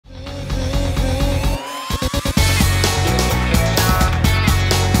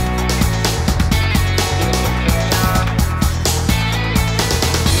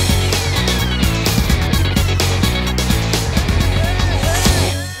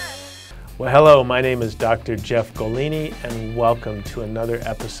Well, hello, my name is Dr. Jeff Golini, and welcome to another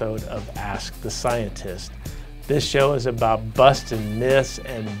episode of Ask the Scientist. This show is about busting myths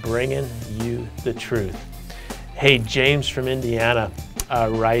and bringing you the truth. Hey, James from Indiana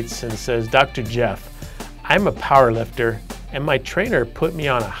writes and says, Dr. Jeff, I'm a powerlifter, and my trainer put me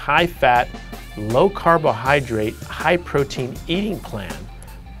on a high-fat, low-carbohydrate, high-protein eating plan,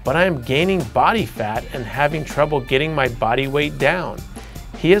 but I am gaining body fat and having trouble getting my body weight down.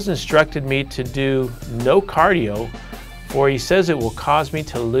 He has instructed me to do no cardio, for he says it will cause me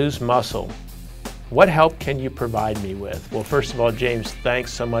to lose muscle. What help can you provide me with? Well, first of all, James,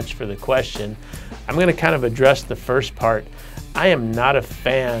 thanks so much for the question. I'm going to kind of address the first part. I am not a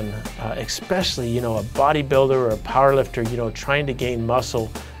fan, especially, a bodybuilder or a powerlifter, trying to gain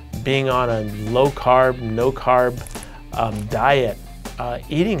muscle, being on a low carb, no carb diet.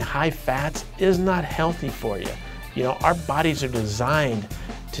 Eating high fats is not healthy for you. Our bodies are designed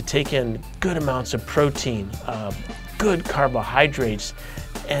to take in good amounts of protein, good carbohydrates,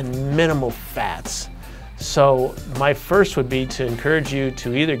 and minimal fats. So my first would be to encourage you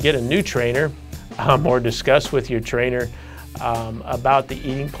to either get a new trainer or discuss with your trainer about the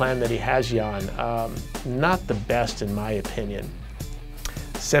eating plan that he has you on. Not the best in my opinion.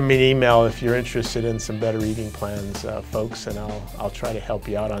 Send me an email if you're interested in some better eating plans, folks, and I'll try to help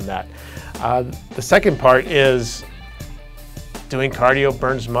you out on that. The second part is doing cardio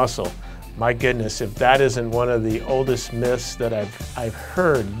burns muscle. My goodness, if that isn't one of the oldest myths that I've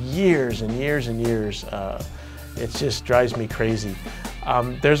heard years and years and years, it just drives me crazy.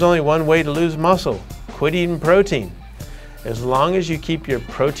 There's only one way to lose muscle: quit eating protein. As long as you keep your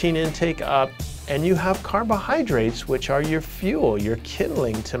protein intake up and you have carbohydrates, which are your fuel, your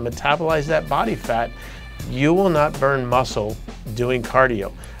kindling to metabolize that body fat, you will not burn muscle doing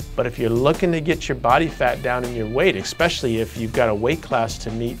cardio. But if you're looking to get your body fat down and your weight, especially if you've got a weight class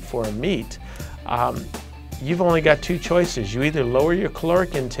to meet for a meet, you've only got two choices. You either lower your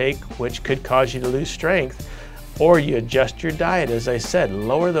caloric intake, which could cause you to lose strength, or you adjust your diet, as I said,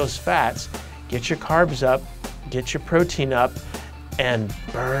 lower those fats, get your carbs up, get your protein up, and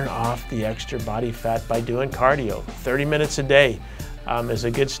burn off the extra body fat by doing cardio. 30 minutes a day is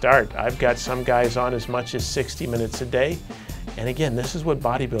a good start. I've got some guys on as much as 60 minutes a day. And again, this is what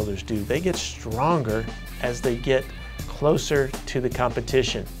bodybuilders do. They get stronger as they get closer to the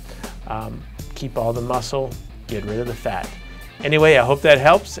competition. Keep all the muscle, get rid of the fat. Anyway, I hope that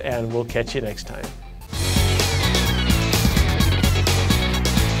helps, and we'll catch you next time.